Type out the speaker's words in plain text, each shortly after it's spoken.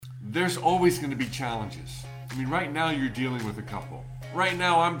there's always going to be challenges. I mean, right now you're dealing with a couple. Right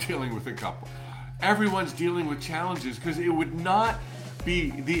now I'm dealing with a couple. Everyone's dealing with challenges because it would not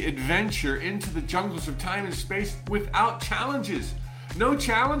be the adventure into the jungles of time and space without challenges. No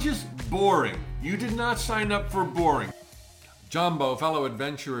challenges? Boring. You did not sign up for boring. Jumbo, fellow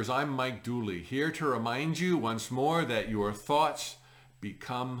adventurers, I'm Mike Dooley, here to remind you once more that your thoughts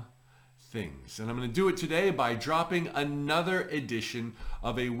become things. And I'm going to do it today by dropping another edition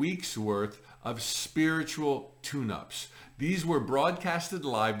of a week's worth of spiritual tune-ups. These were broadcasted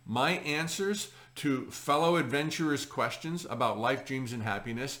live, my answers to fellow adventurers' questions about life, dreams, and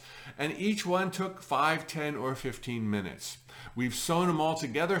happiness, and each one took 5, 10, or 15 minutes. We've sewn them all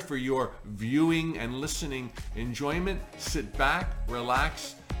together for your viewing and listening enjoyment. Sit back,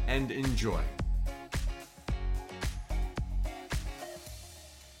 relax, and enjoy.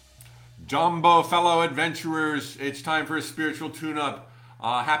 Jumbo, fellow adventurers, it's time for a spiritual tune-up.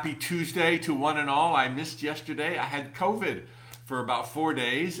 Happy Tuesday to one and all. I missed yesterday. I had COVID for about 4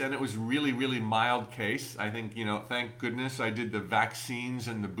 days, and it was really, really mild case. I think, thank goodness I did the vaccines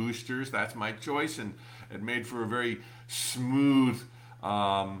and the boosters. That's my choice, and it made for a very smooth,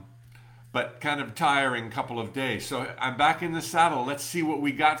 but kind of tiring couple of days. So I'm back in the saddle. Let's see what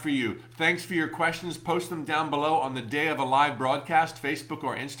we got for you. Thanks for your questions. Post them down below on the day of a live broadcast, Facebook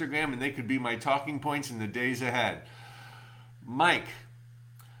or Instagram, and they could be my talking points in the days ahead. Mike,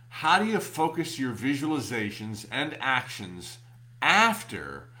 how do you focus your visualizations and actions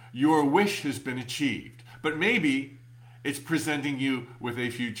after your wish has been achieved, but maybe it's presenting you with a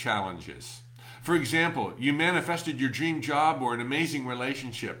few challenges? For example, you manifested your dream job or an amazing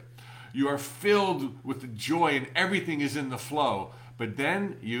relationship. You are filled with joy and everything is in the flow, but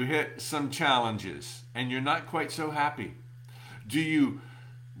then you hit some challenges and you're not quite so happy. Do you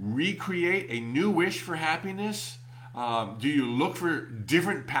recreate a new wish for happiness? Do you look for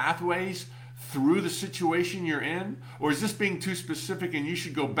different pathways through the situation you're in? Or is this being too specific and you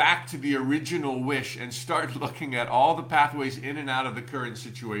should go back to the original wish and start looking at all the pathways in and out of the current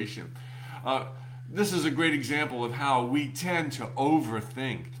situation? This is a great example of how we tend to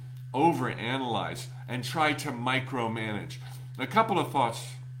overthink, overanalyze, and try to micromanage. A couple of thoughts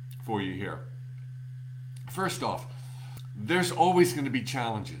for you here. First off, there's always going to be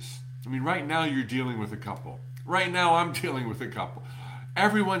challenges. I mean, right now you're dealing with a couple. Right now I'm dealing with a couple.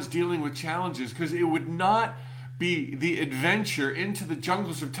 Everyone's dealing with challenges because it would not be the adventure into the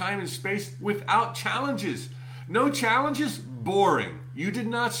jungles of time and space without challenges. No challenges? Boring. You did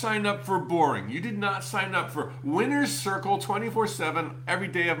not sign up for boring. You did not sign up for winner's circle 24/7 every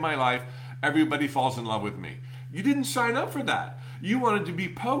day of my life. Everybody falls in love with me. You didn't sign up for that. You wanted to be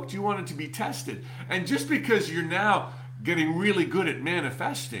poked. You wanted to be tested. And just because you're now getting really good at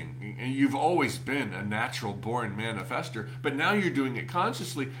manifesting, and you've always been a natural born manifester, but now you're doing it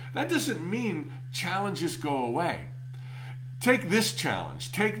consciously, that doesn't mean challenges go away. Take this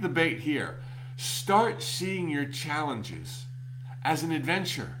challenge. Take the bait here. Start seeing your challenges as an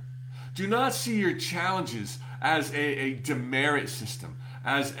adventure. Do not see your challenges as a demerit system,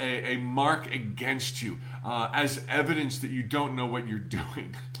 as a mark against you, as evidence that you don't know what you're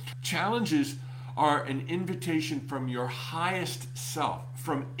doing. Challenges are an invitation from your highest self,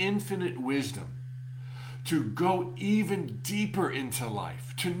 from infinite wisdom, to go even deeper into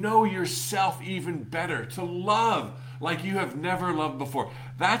life, to know yourself even better, to love like you have never loved before.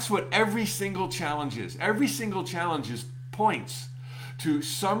 That's what every single challenge is. Every single challenge points to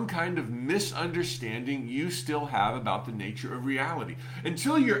some kind of misunderstanding you still have about the nature of reality.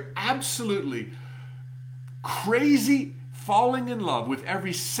 Until you're absolutely crazy falling in love with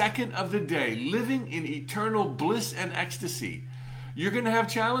every second of the day, living in eternal bliss and ecstasy, you're going to have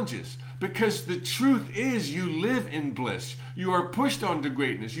challenges. Because the truth is, you live in bliss. You are pushed on to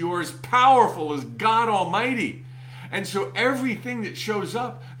greatness. You are as powerful as God Almighty. And so everything that shows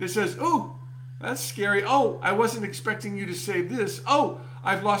up that says, oh, that's scary. Oh, I wasn't expecting you to say this. Oh,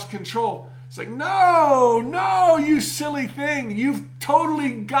 I've lost control. It's like, no, you silly thing. You've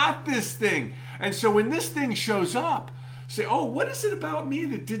totally got this thing. And so when this thing shows up, say, oh, what is it about me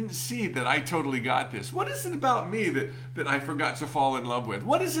that didn't see that I totally got this? What is it about me that I forgot to fall in love with?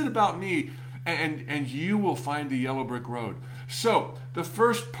 What is it about me? And you will find the yellow brick road. So the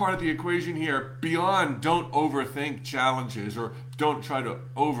first part of the equation here, beyond don't overthink challenges or don't try to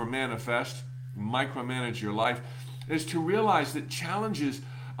over-manifest, micromanage your life, is to realize that challenges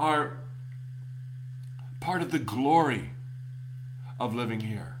are part of the glory of living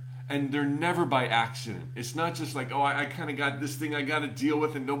here. And they're never by accident. It's not just like, oh, I kind of got this thing I got to deal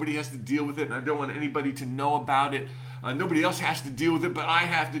with and nobody has to deal with it and I don't want anybody to know about it. Nobody else has to deal with it, but I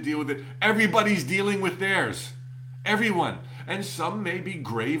have to deal with it. Everybody's dealing with theirs. Everyone. And some may be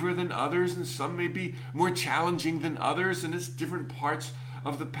graver than others, and some may be more challenging than others, and it's different parts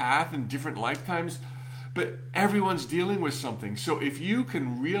of the path and different lifetimes. But everyone's dealing with something. So if you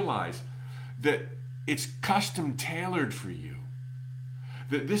can realize that it's custom tailored for you,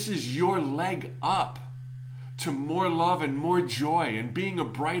 that this is your leg up to more love and more joy and being a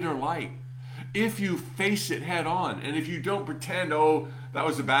brighter light, if you face it head on, and if you don't pretend, oh, that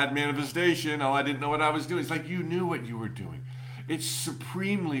was a bad manifestation, oh, I didn't know what I was doing. It's like you knew what you were doing. It's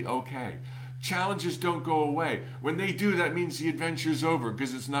supremely okay. Challenges don't go away. When they do, that means the adventure's over,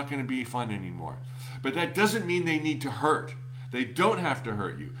 because it's not going to be fun anymore. But that doesn't mean they need to hurt. They don't have to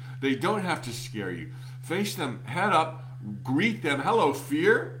hurt you. They don't have to scare you. Face them head up, greet them. Hello,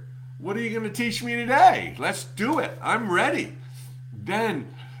 fear. What are you going to teach me today? Let's do it. I'm ready.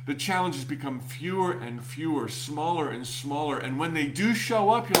 Then the challenges become fewer and fewer, smaller and smaller. And when they do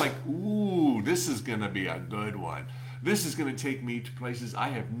show up, you're like, ooh, this is going to be a good one. This is going to take me to places I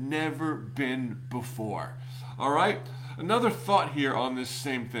have never been before. All right? Another thought here on this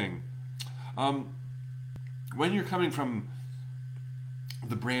same thing. When you're coming from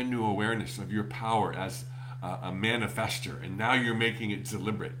the brand new awareness of your power as a manifester, and now you're making it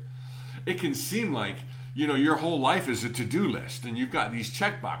deliberate, it can seem like, your whole life is a to-do list, and you've got these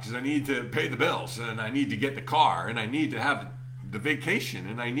check boxes. I need to pay the bills, and I need to get the car, and I need to have the vacation,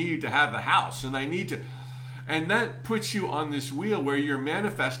 and I need to have the house, and I need to... And that puts you on this wheel where you're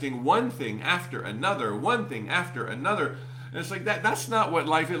manifesting one thing after another, one thing after another. And it's like that's not what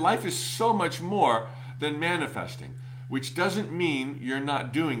life is. Life is so much more than manifesting, which doesn't mean you're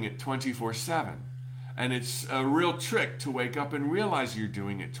not doing it 24/7. And it's a real trick to wake up and realize you're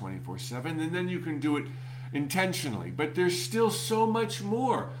doing it 24/7, and then you can do it intentionally. But there's still so much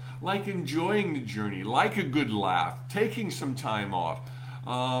more, like enjoying the journey, like a good laugh, taking some time off,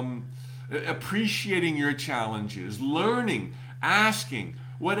 appreciating your challenges, learning, asking,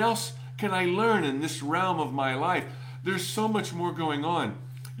 what else can I learn in this realm of my life? There's so much more going on.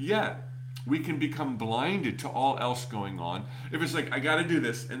 Yet, we can become blinded to all else going on. If it's like, I got to do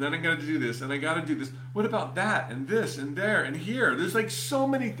this, and then I got to do this, and I got to do this. What about that, and this, and there, and here? There's like so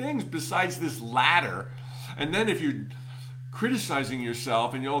many things besides this ladder. And then if you're criticizing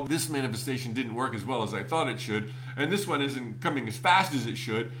yourself, and this manifestation didn't work as well as I thought it should, and this one isn't coming as fast as it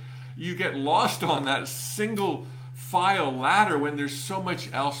should, you get lost on that single file ladder when there's so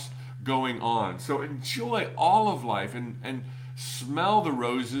much else going on. So enjoy all of life and smell the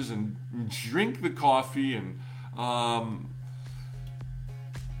roses and drink the coffee and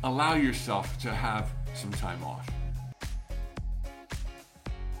allow yourself to have some time off.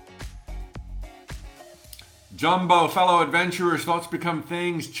 Jumbo, fellow adventurers, thoughts become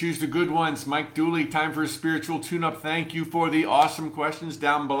things. Choose the good ones. Mike Dooley, time for a spiritual tune-up. Thank you for the awesome questions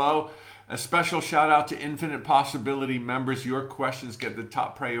down below. A special shout out to Infinite Possibility members. Your questions get the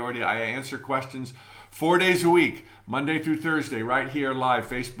top priority. I answer questions 4 days a week, Monday through Thursday, right here live,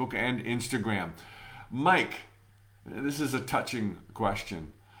 Facebook and Instagram. Mike, this is a touching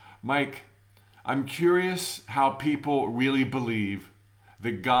question. Mike, I'm curious how people really believe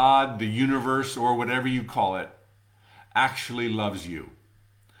that God, the universe, or whatever you call it, actually loves you.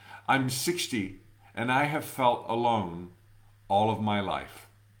 I'm 60 and I have felt alone all of my life,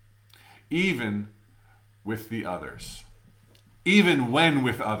 even with the others. Even when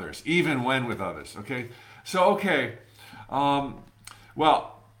with others. Okay? So,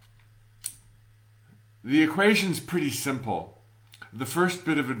 well, the equation's pretty simple. The first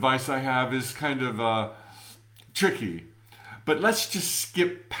bit of advice I have is kind of tricky. But let's just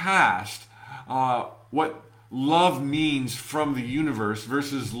skip past what love means from the universe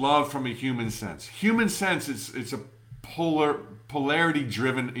versus love from a human sense. Human sense, it's a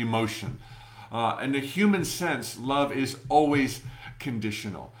polarity-driven emotion. In the human sense, love is always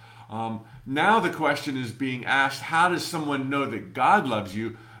conditional. Now the question is being asked, how does someone know that God loves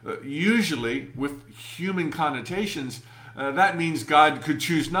you? Usually, with human connotations, that means God could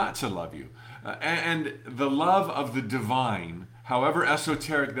choose not to love you. And the love of the divine, however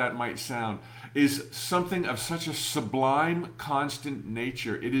esoteric that might sound, is something of such a sublime, constant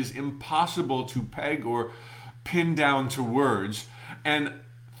nature. It is impossible to peg or pin down to words, and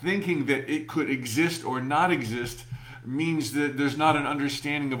thinking that it could exist or not exist means that there's not an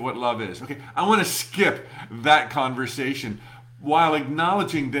understanding of what love is. Okay, I want to skip that conversation while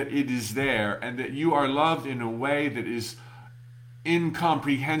acknowledging that it is there and that you are loved in a way that is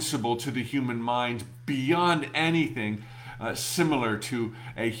incomprehensible to the human mind, beyond anything similar to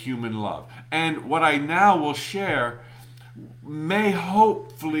a human love. And what I now will share may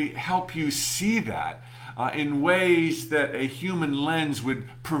hopefully help you see that in ways that a human lens would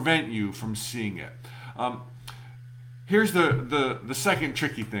prevent you from seeing it. Here's the second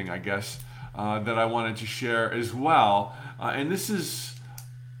tricky thing, I guess, that I wanted to share as well. And this is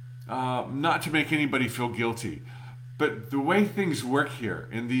not to make anybody feel guilty, but the way things work here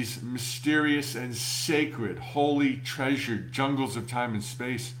in these mysterious and sacred, holy, treasured jungles of time and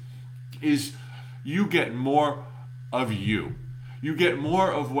space is you get more of you. You get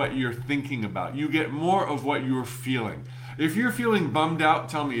more of what you're thinking about. You get more of what you're feeling. If you're feeling bummed out,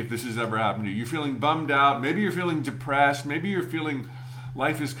 tell me if this has ever happened to you. You're feeling bummed out, maybe you're feeling depressed, maybe you're feeling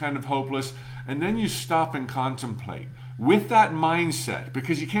life is kind of hopeless, and then you stop and contemplate with that mindset,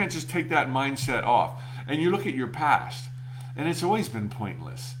 because you can't just take that mindset off, and you look at your past, and it's always been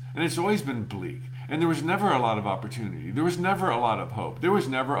pointless, and it's always been bleak, and there was never a lot of opportunity, there was never a lot of hope, there was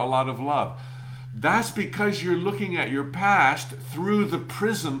never a lot of love. That's because you're looking at your past through the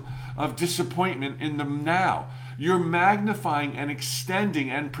prism of disappointment in the now. You're magnifying and extending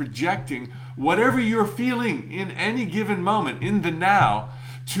and projecting whatever you're feeling in any given moment in the now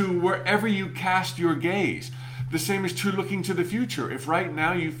to wherever you cast your gaze. The same is true looking to the future. If right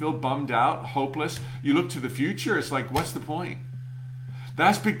now you feel bummed out, hopeless, you look to the future, it's like, what's the point?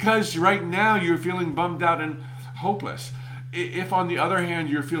 That's because right now you're feeling bummed out and hopeless. If on the other hand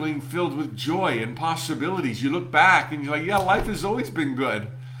you're feeling filled with joy and possibilities, you look back and you're like, yeah, life has always been good.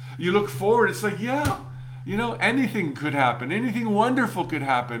 You look forward, it's like, yeah, anything could happen. Anything wonderful could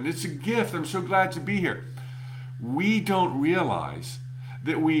happen. It's a gift. I'm so glad to be here. We don't realize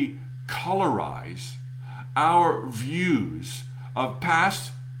that we colorize our views of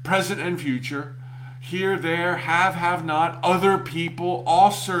past, present, and future, here, there, have not, other people,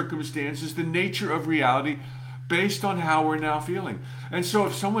 all circumstances, the nature of reality, based on how we're now feeling. And so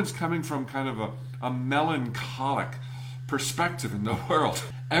if someone's coming from kind of a melancholic perspective in the world,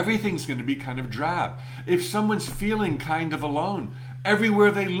 everything's going to be kind of drab. If someone's feeling kind of alone,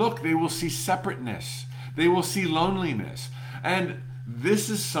 everywhere they look, they will see separateness. They will see loneliness. And this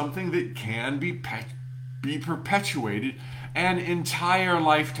is something that can be perpetuated an entire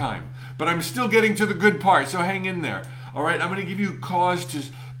lifetime. But I'm still getting to the good part, so hang in there. All right, I'm going to give you cause to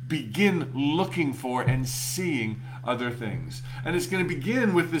begin looking for and seeing other things. And it's going to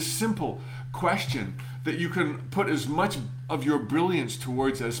begin with this simple question that you can put as much of your brilliance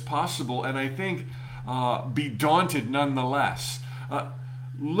towards as possible, and I think be daunted nonetheless.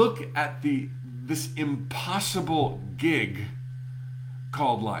 Look at this impossible gig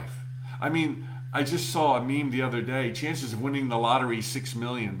called life. I mean, I just saw a meme the other day. Chances of winning the lottery, 6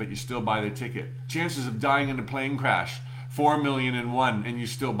 million, but you still buy the ticket. Chances of dying in a plane crash, 4 million and 1, and you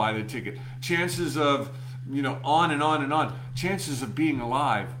still buy the ticket. Chances of, on and on and on. Chances of being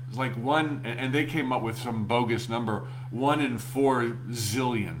alive is like 1, and they came up with some bogus number, 1 in 4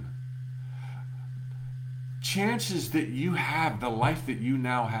 zillion. Chances that you have the life that you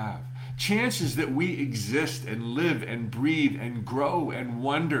now have. Chances that we exist and live and breathe and grow and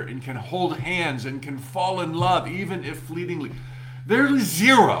wonder and can hold hands and can fall in love, even if fleetingly. There's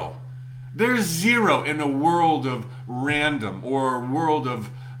zero. There's zero in a world of random or a world of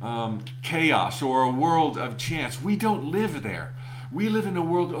chaos or a world of chance. We don't live there. We live in a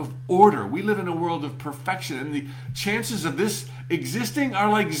world of order. We live in a world of perfection. And the chances of this existing are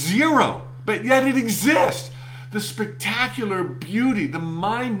like zero, but yet it exists. The spectacular beauty, the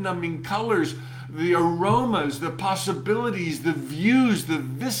mind-numbing colors, the aromas, the possibilities, the views, the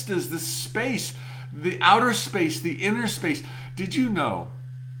vistas, the space, the outer space, the inner space. Did you know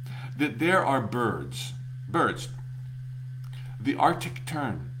that there are birds, the Arctic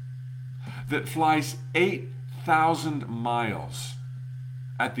tern, that flies 8,000 miles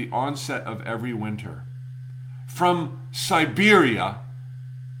at the onset of every winter from Siberia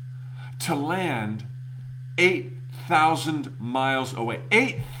to land 8,000 miles away.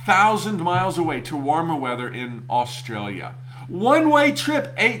 8,000 miles away to warmer weather in Australia. One-way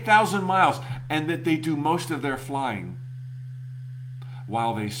trip, 8,000 miles. And that they do most of their flying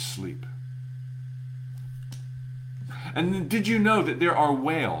while they sleep. And did you know that there are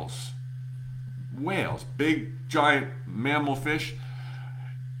whales, big, giant mammal fish,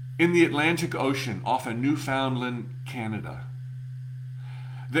 in the Atlantic Ocean off of Newfoundland, Canada,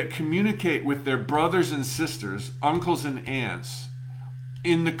 that communicate with their brothers and sisters, uncles and aunts,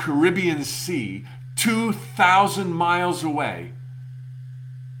 in the Caribbean Sea, 2,000 miles away,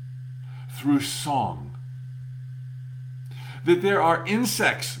 through song. That there are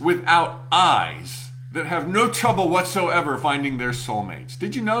insects without eyes that have no trouble whatsoever finding their soulmates.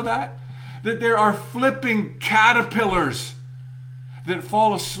 Did you know that? That there are flipping caterpillars that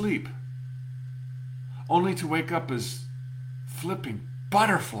fall asleep only to wake up as flipping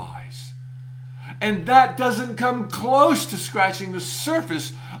butterflies. And that doesn't come close to scratching the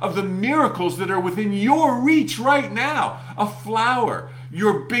surface of the miracles that are within your reach right now. A flower,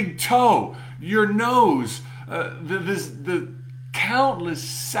 your big toe, your nose, the countless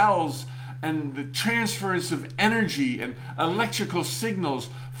cells and the transference of energy and electrical signals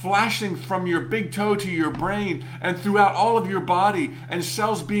flashing from your big toe to your brain and throughout all of your body, and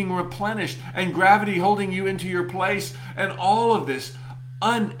cells being replenished and gravity holding you into your place, and all of this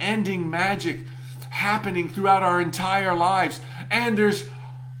unending magic happening throughout our entire lives. And there's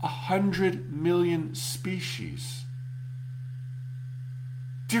 100 million species.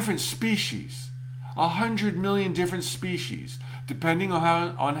 Different species. 100 million different species. Depending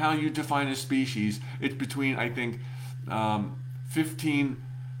on how you define a species, it's between, I think, 15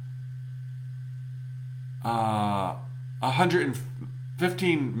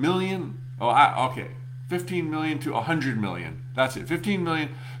 million. 15 million to 100 million. That's it. 15 million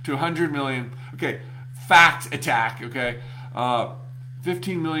to 100 million. Okay, fact attack. Okay,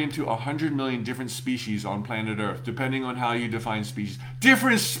 15 million to 100 million different species on planet Earth, depending on how you define species.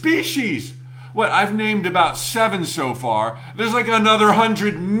 Different species. What, I've named about 7 so far. There's like another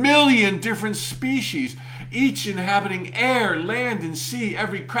 100 million different species, each inhabiting air, land, and sea.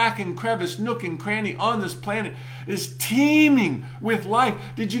 Every crack and crevice, nook and cranny on this planet is teeming with life.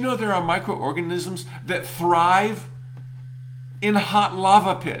 Did you know there are microorganisms that thrive in hot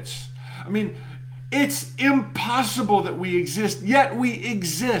lava pits? I mean, it's impossible that we exist, yet we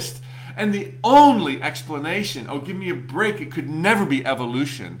exist. And the only explanation, oh, give me a break, it could never be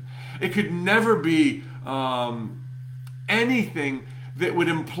evolution. It could never be anything that would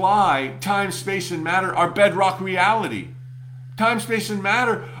imply time, space, and matter are bedrock reality. Time, space, and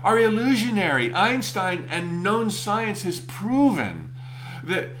matter are illusionary. Einstein and known science has proven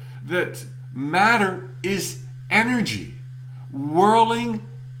that matter is energy, whirling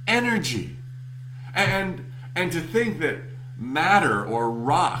energy. And to think that matter or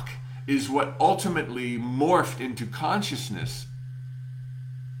rock is what ultimately morphed into consciousness,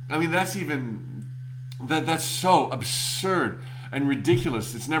 I mean, that's so absurd and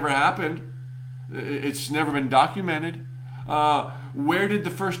ridiculous. It's never happened. It's never been documented. Where did the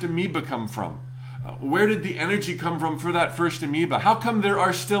first amoeba come from? Where did the energy come from for that first amoeba? How come there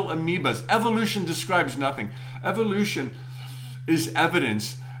are still amoebas? Evolution describes nothing. Evolution is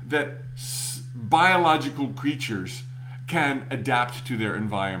evidence that biological creatures can adapt to their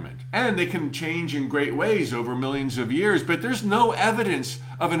environment. And they can change in great ways over millions of years, but there's no evidence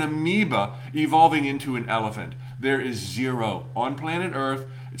of an amoeba evolving into an elephant. There is zero. On planet Earth,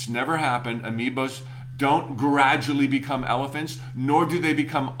 it's never happened. Amoebas don't gradually become elephants, nor do they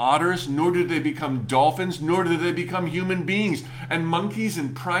become otters, nor do they become dolphins, nor do they become human beings. And monkeys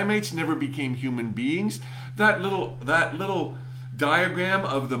and primates never became human beings. That little diagram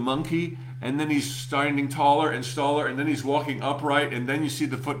of the monkey, and then he's starting taller and taller, and then he's walking upright, and then you see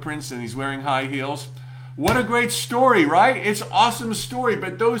the footprints, and he's wearing high heels. What a great story, right? It's an awesome story,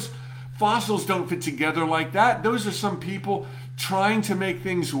 but those fossils don't fit together like that. Those are some people trying to make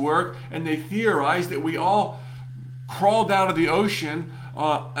things work, and they theorize that we all crawled out of the ocean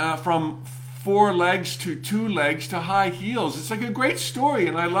from 4 legs to 2 legs to high heels. It's like a great story,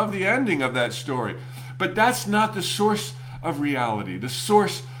 and I love the ending of that story. But that's not the source of reality, the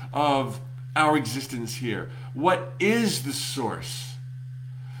source of our existence here. What is the source?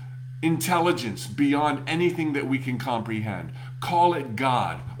 Intelligence beyond anything that we can comprehend. Call it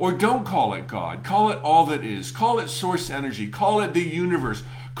God, or don't call it God. Call it all that is. Call it source energy. Call it the universe.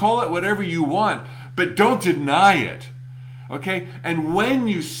 Call it whatever you want, but don't deny it. Okay? And when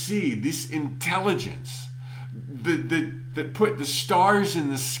you see this intelligence that put the stars in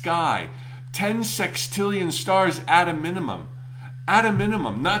the sky, 10 sextillion stars at a minimum,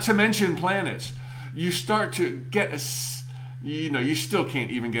 not to mention planets, you start to get you still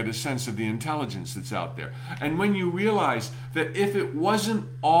can't even get a sense of the intelligence that's out there. And when you realize that if it wasn't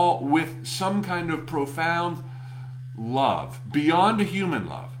all with some kind of profound love, beyond a human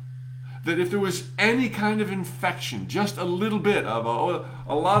love, that if there was any kind of infection, just a little bit of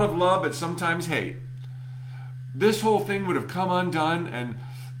a lot of love but sometimes hate, this whole thing would have come undone and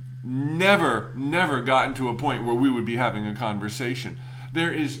never gotten to a point where we would be having a conversation.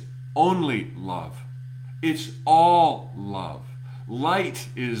 There is only love. It's all love. Light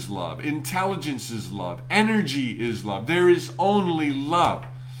is love. Intelligence is love. Energy is love. There is only love.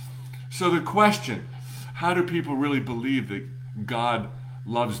 So the question, how do people really believe that God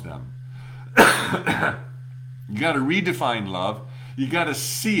loves them? You got to redefine love. You got to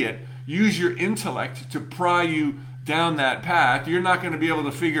see it. Use your intellect to pry you down that path. You're not going to be able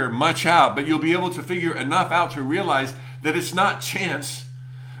to figure much out, but you'll be able to figure enough out to realize that it's not chance,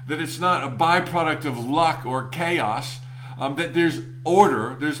 that it's not a byproduct of luck or chaos, that there's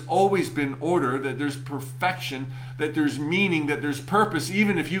order, there's always been order, that there's perfection, that there's meaning, that there's purpose.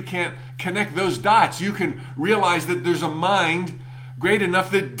 Even if you can't connect those dots, you can realize that there's a mind great enough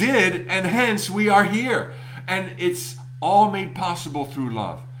that did, and hence we are here. And it's all made possible through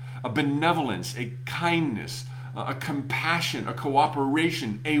love, a benevolence, a kindness, a compassion, a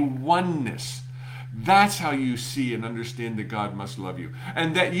cooperation, a oneness. That's how you see and understand that God must love you.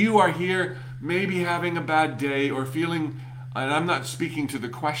 And that you are here maybe having a bad day or feeling, and I'm not speaking to the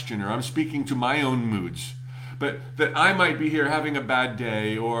questioner, I'm speaking to my own moods. But that I might be here having a bad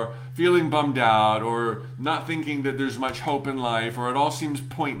day or feeling bummed out or not thinking that there's much hope in life, or it all seems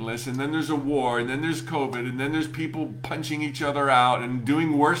pointless, and then there's a war, and then there's COVID, and then there's people punching each other out and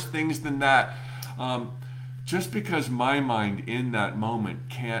doing worse things than that. Just because my mind in that moment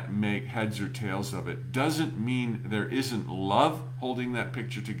can't make heads or tails of it doesn't mean there isn't love holding that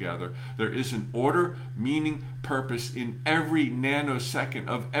picture together. There isn't order, meaning, purpose in every nanosecond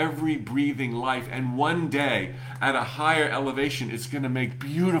of every breathing life. And one day, at a higher elevation, it's going to make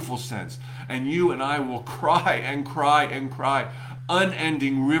beautiful sense. And you and I will cry and cry and cry,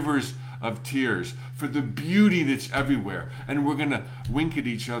 unending rivers of tears for the beauty that's everywhere. And we're going to wink at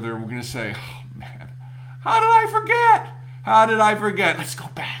each other and we're going to say, oh man, how did I forget? How did I forget? Let's go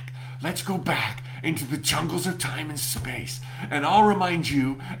back. Let's go back into the jungles of time and space. And I'll remind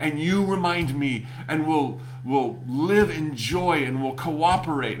you, and you remind me, and we'll live in joy, and we'll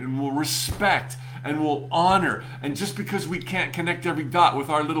cooperate, and we'll respect, and we'll honor. And just because we can't connect every dot with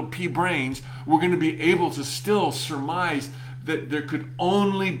our little pea brains, we're going to be able to still surmise that there could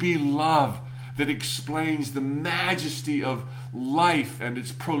only be love that explains the majesty of life and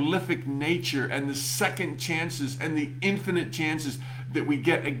its prolific nature and the second chances and the infinite chances that we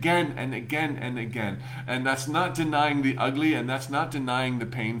get again and again and again. And that's not denying the ugly, and that's not denying the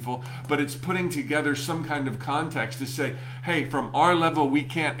painful, but it's putting together some kind of context to say, hey, from our level, we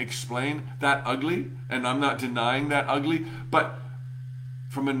can't explain that ugly, and I'm not denying that ugly, but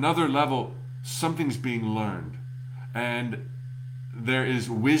from another level, something's being learned. And there is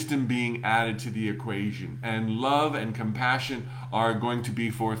wisdom being added to the equation, and love and compassion are going to be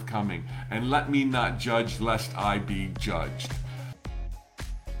forthcoming. And let me not judge lest I be judged.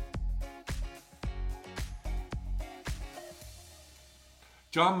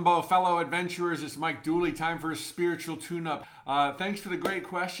 Jumbo fellow adventurers, it's Mike Dooley. Time for a spiritual tune-up. Thanks for the great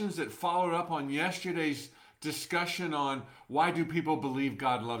questions that followed up on yesterday's discussion on why do people believe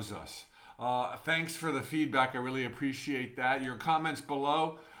God loves us. Thanks for the feedback. I really appreciate that. Your comments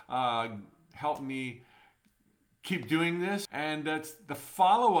below help me keep doing this. And that's the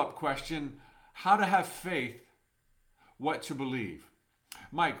follow-up question, how to have faith, what to believe.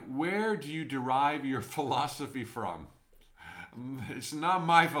 Mike, where do you derive your philosophy from? It's not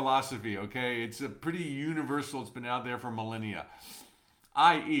my philosophy, okay? It's a pretty universal. It's been out there for millennia.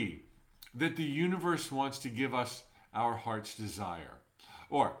 I.e., that the universe wants to give us our heart's desire.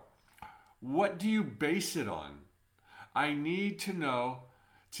 Or, what do you base it on? I need to know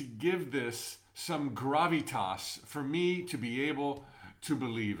to give this some gravitas for me to be able to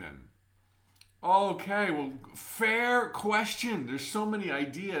believe in. Okay, well, fair question. There's so many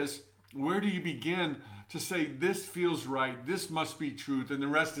ideas. Where do you begin to say this feels right, this must be truth, and the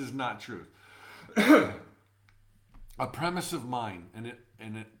rest is not truth? A premise of mine, and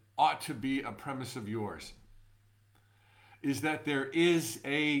it ought to be a premise of yours, is that there is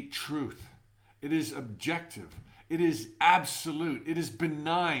a truth. It is objective. It is absolute. It is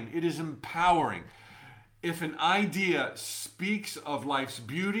benign. It is empowering. If an idea speaks of life's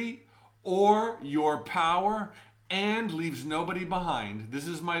beauty or your power and leaves nobody behind, this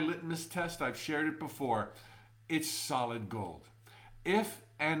is my litmus test. I've shared it before. It's solid gold. If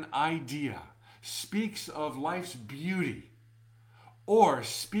an idea speaks of life's beauty or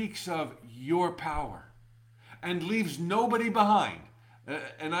speaks of your power and leaves nobody behind,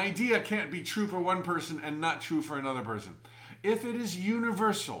 an idea can't be true for one person and not true for another person. If it is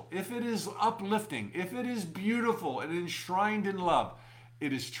universal, if it is uplifting, if it is beautiful and enshrined in love,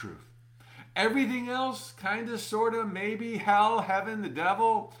 it is truth. Everything else, kind of, sort of, maybe, hell, heaven, the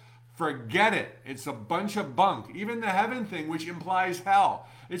devil, forget it. It's a bunch of bunk. Even the heaven thing, which implies hell,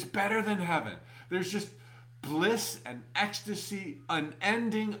 it's better than heaven. There's just bliss and ecstasy,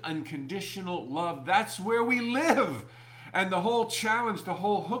 unending, unconditional love. That's where we live. And the whole challenge, the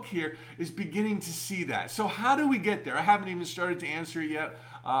whole hook here is beginning to see that. So how do we get there? I haven't even started to answer yet.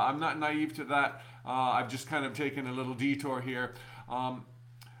 I'm not naive to that. I've just kind of taken a little detour here.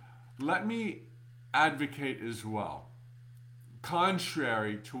 Let me advocate as well,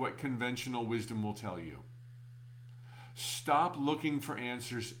 contrary to what conventional wisdom will tell you. Stop looking for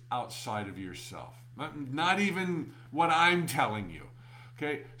answers outside of yourself. Not even what I'm telling you.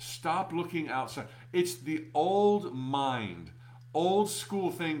 Okay? Stop looking outside. It's the old mind, old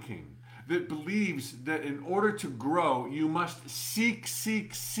school thinking that believes that in order to grow, you must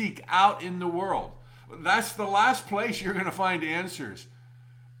seek out in the world. That's the last place you're going to find answers.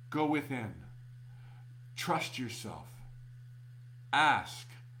 Go within. Trust yourself. Ask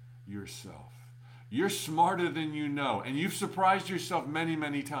yourself. You're smarter than you know, and you've surprised yourself many,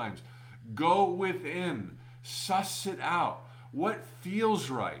 many times. Go within. Suss it out. What feels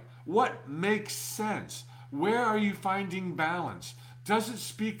right? What makes sense? Where are you finding balance? Does it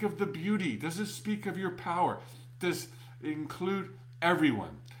speak of the beauty? Does it speak of your power? Does it include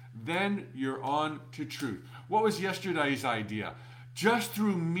everyone? Then you're on to truth. What was yesterday's idea? Just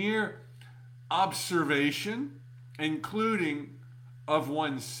through mere observation, including of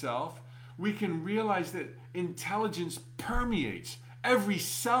oneself, we can realize that intelligence permeates every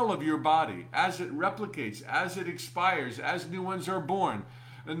cell of your body as it replicates, as it expires, as new ones are born.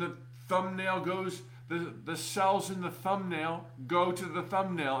 And the thumbnail goes, the cells in the thumbnail go to the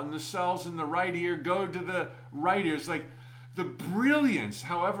thumbnail, and the cells in the right ear go to the right ear. It's like the brilliance,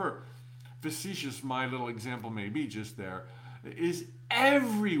 however facetious my little example may be just there, is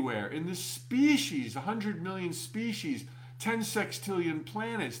everywhere in the species, 100 million species, 10 sextillion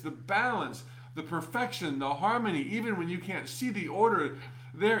planets, the balance, the perfection, the harmony. Even when you can't see the order,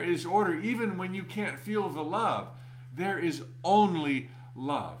 there is order. Even when you can't feel the love, there is only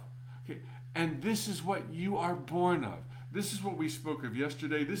love. Okay? And this is what you are born of. This is what we spoke of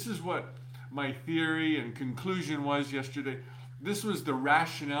yesterday. This is what my theory and conclusion was yesterday. This was the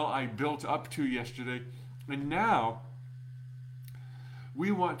rationale I built up to yesterday. And now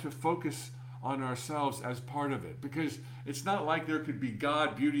we want to focus on ourselves as part of it, because it's not like there could be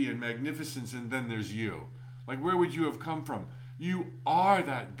God, beauty, and magnificence, and then there's you. Like, where would you have come from? You are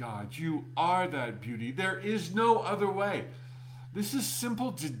that God. You are that beauty. There is no other way. This is simple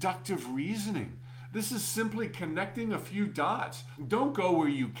deductive reasoning. This is simply connecting a few dots. Don't go where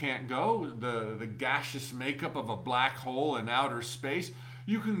you can't go, the gaseous makeup of a black hole in outer space.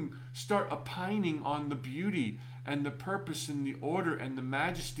 You can start opining on the beauty and the purpose and the order and the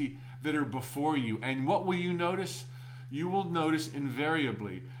majesty that are before you. And what will you notice? You will notice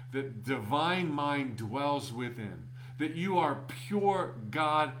invariably that divine mind dwells within, that you are pure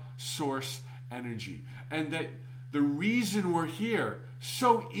God source energy, and that the reason we're here,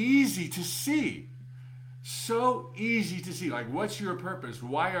 so easy to see, like, what's your purpose?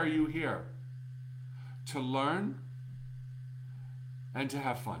 Why are you here? To learn and to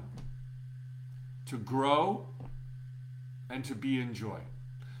have fun, to grow and to be in joy.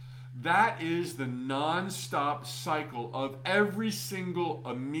 That is the non-stop cycle of every single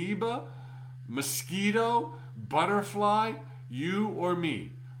amoeba, mosquito, butterfly, you or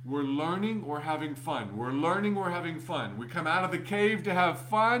me. We're learning, we're having fun. We're learning, we're having fun. We come out of the cave to have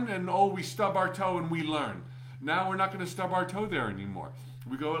fun, and we stub our toe and we learn. Now we're not going to stub our toe there anymore.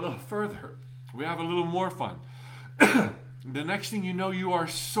 We go a little further. We have a little more fun. The next thing you know, you are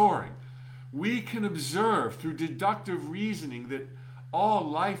soaring. We can observe through deductive reasoning that all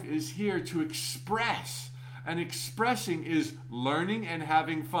life is here to express. And expressing is learning and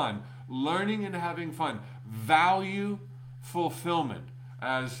having fun. Learning and having fun. Value fulfillment,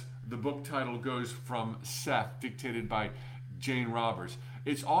 as the book title goes from Seth, dictated by Jane Roberts.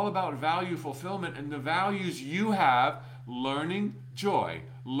 It's all about value fulfillment, and the values you have: learning, joy.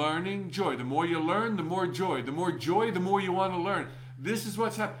 Learning, joy. The more you learn, the more joy. The more joy, the more you want to learn. This is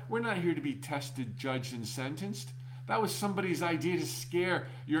what's happening. We're not here to be tested, judged, and sentenced. That was somebody's idea to scare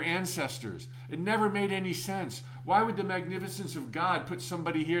your ancestors. It never made any sense. Why would the magnificence of God put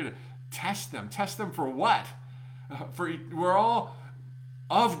somebody here to test them? Test them for what? We're all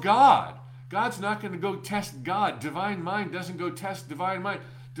of God. God's not going to go test God. Divine mind doesn't go test divine mind.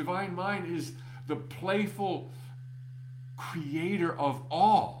 Divine mind is the playful creator of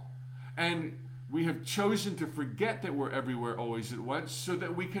all. And we have chosen to forget that we're everywhere, always at once, so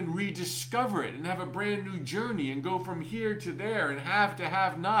that we can rediscover it and have a brand new journey and go from here to there and have to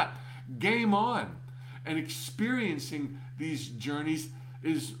have not. Game on. And experiencing these journeys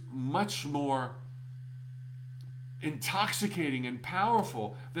is much more intoxicating and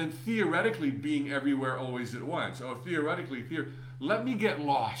powerful than theoretically being everywhere, always at once. Theoretically, let me get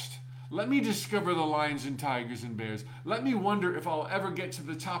lost. Let me discover the lions and tigers and bears. Let me wonder if I'll ever get to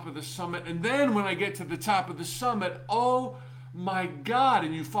the top of the summit. And then when I get to the top of the summit, oh my God,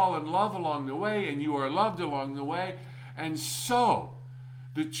 and you fall in love along the way, and you are loved along the way. And so,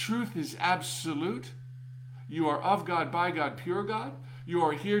 the truth is absolute. You are of God, by God, pure God. You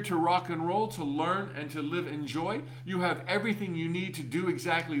are here to rock and roll, to learn, and to live in joy. You have everything you need to do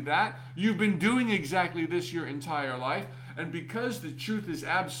exactly that. You've been doing exactly this your entire life. And because the truth is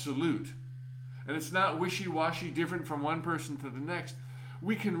absolute, and it's not wishy-washy, different from one person to the next,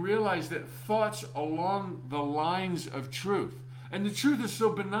 we can realize that thoughts along the lines of truth, and the truth is so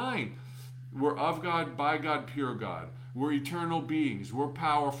benign. We're of God, by God, pure God. We're eternal beings. We're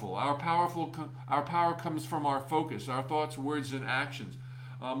powerful. Our power comes from our focus, our thoughts, words, and actions.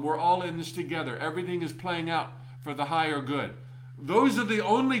 We're all in this together. Everything is playing out for the higher good. Those are the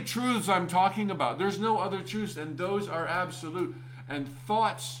only truths I'm talking about. There's no other truths, and those are absolute. And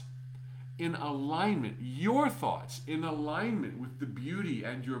thoughts in alignment, your thoughts in alignment with the beauty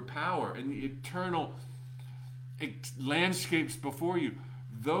and your power and the eternal landscapes before you,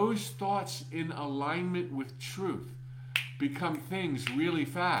 those thoughts in alignment with truth become things really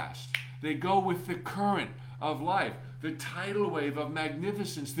fast. They go with the current of life, the tidal wave of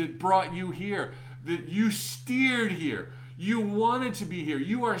magnificence that brought you here, that you steered here. You wanted to be here.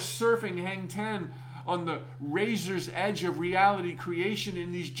 You are surfing hang 10 on the razor's edge of reality creation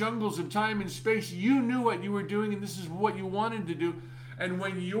in these jungles of time and space. You knew what you were doing, and this is what you wanted to do. And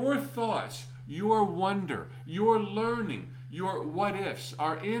when your thoughts, your wonder, your learning, your what ifs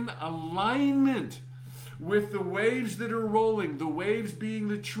are in alignment with the waves that are rolling, the waves being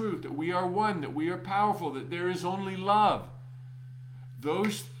the truth, that we are one, that we are powerful, that there is only love,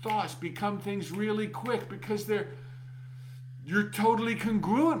 those thoughts become things really quick because you're totally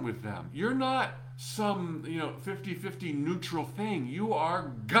congruent with them. You're not some 50-50 neutral thing. You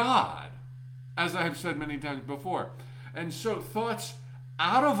are God, as I have said many times before. And so thoughts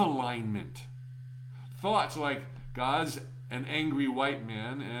out of alignment, thoughts like God's an angry white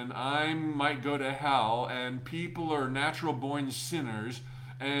man and I might go to hell and people are natural born sinners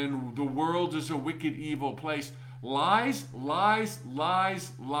and the world is a wicked evil place. Lies, lies,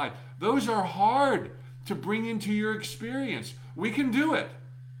 lies, lies. Those are hard to bring into your experience. We can do it,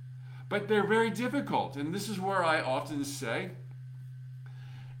 but they're very difficult. And this is where I often say,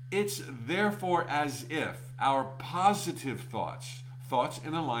 it's therefore as if our positive thoughts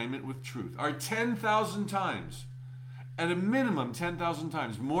in alignment with truth, are 10,000 times, at a minimum 10,000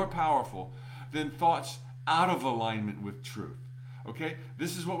 times more powerful than thoughts out of alignment with truth. Okay?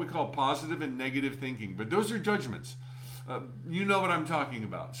 This is what we call positive and negative thinking, but those are judgments. You know what I'm talking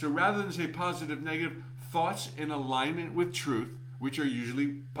about. So rather than say positive, negative, thoughts in alignment with truth, which are usually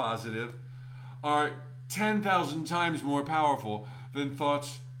positive, are 10,000 times more powerful than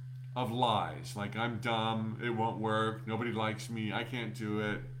thoughts of lies. Like, I'm dumb, it won't work, nobody likes me, I can't do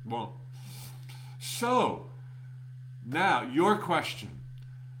it, won't. So, now, your question.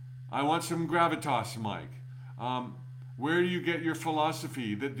 I want some gravitas, Mike. Where do you get your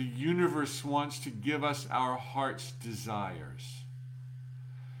philosophy that the universe wants to give us our heart's desires?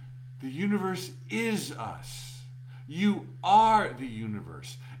 The universe is us. You are the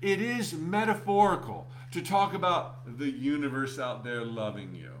universe. It is metaphorical to talk about the universe out there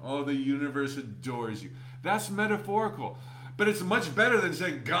loving you. Oh, the universe adores you. That's metaphorical. But it's much better than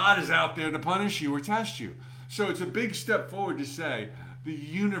saying God is out there to punish you or test you. So it's a big step forward to say the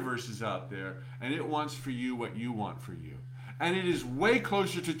universe is out there and it wants for you what you want for you. And it is way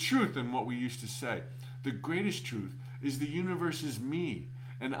closer to truth than what we used to say. The greatest truth is the universe is me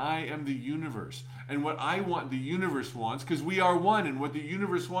and I am the universe. And what I want, the universe wants, because we are one. And what the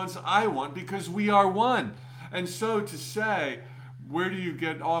universe wants, I want, because we are one. And so to say, where do you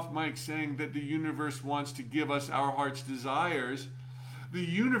get off, Mike, saying that the universe wants to give us our heart's desires? The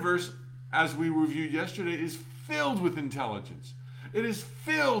universe, as we reviewed yesterday, is filled with intelligence. It is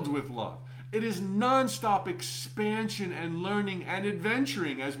filled with love. It is nonstop expansion and learning and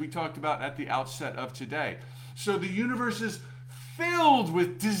adventuring, as we talked about at the outset of today. So the universe is filled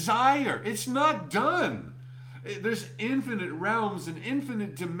with desire. It's not done. There's infinite realms and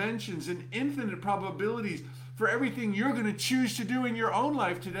infinite dimensions and infinite probabilities for everything you're going to choose to do in your own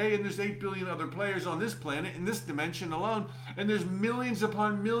life today. And there's 8 billion other players on this planet, in this dimension alone. And there's millions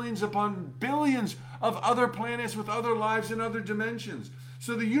upon billions of other planets with other lives in other dimensions.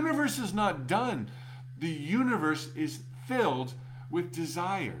 So the universe is not done. The universe is filled with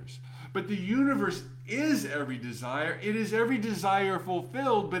desires. But the universe is every desire. It is every desire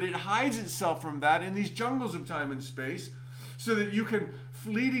fulfilled, but it hides itself from that in these jungles of time and space so that you can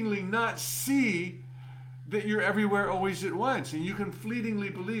fleetingly not see that you're everywhere always at once. And you can fleetingly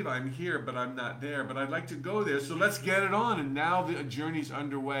believe, I'm here, but I'm not there, but I'd like to go there, so let's get it on. And now the journey's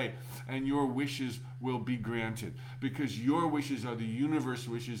underway, and your wishes will be granted, because your wishes are the universe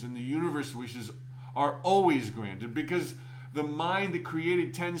wishes, and the universe wishes are always granted, because the mind that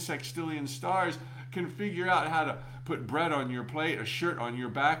created 10 sextillion stars can figure out how to put bread on your plate, a shirt on your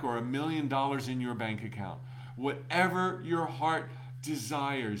back, or $1 million in your bank account. Whatever your heart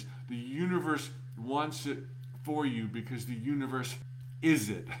desires, the universe wants it for you, because the universe is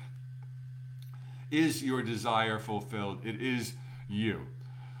it. Is your desire fulfilled? It is you.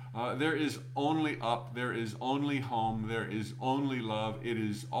 There is only up, there is only home, there is only love. It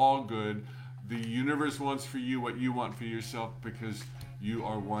is all good. The universe wants for you what you want for yourself, because you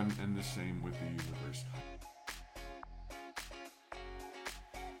are one and the same with the universe.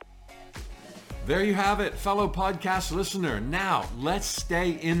 There you have it, fellow podcast listener. Now, let's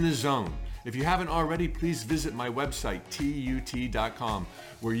stay in the zone. If you haven't already, please visit my website, tut.com,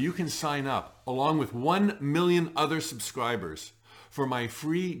 where you can sign up, along with 1 million other subscribers, for my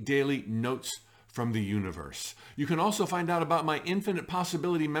free daily notes from the universe. You can also find out about my Infinite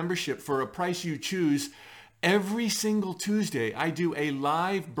Possibility membership for a price you choose. Every single Tuesday, I do a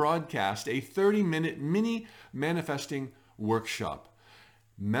live broadcast, a 30-minute mini manifesting workshop.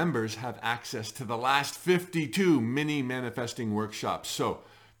 Members have access to the last 52 mini manifesting workshops. So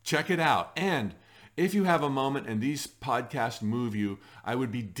check it out. And if you have a moment and these podcasts move you, I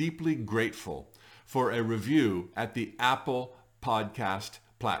would be deeply grateful for a review at the Apple Podcast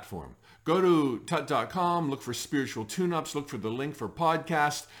platform. Go to tut.com, look for Spiritual Tune-Ups, look for the link for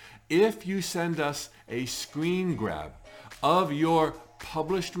podcast. If you send us a screen grab of your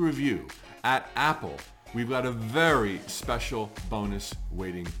published review at Apple, we've got a very special bonus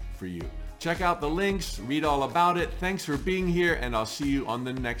waiting for you. Check out the links, read all about it. Thanks for being here, and I'll see you on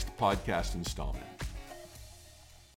the next podcast installment.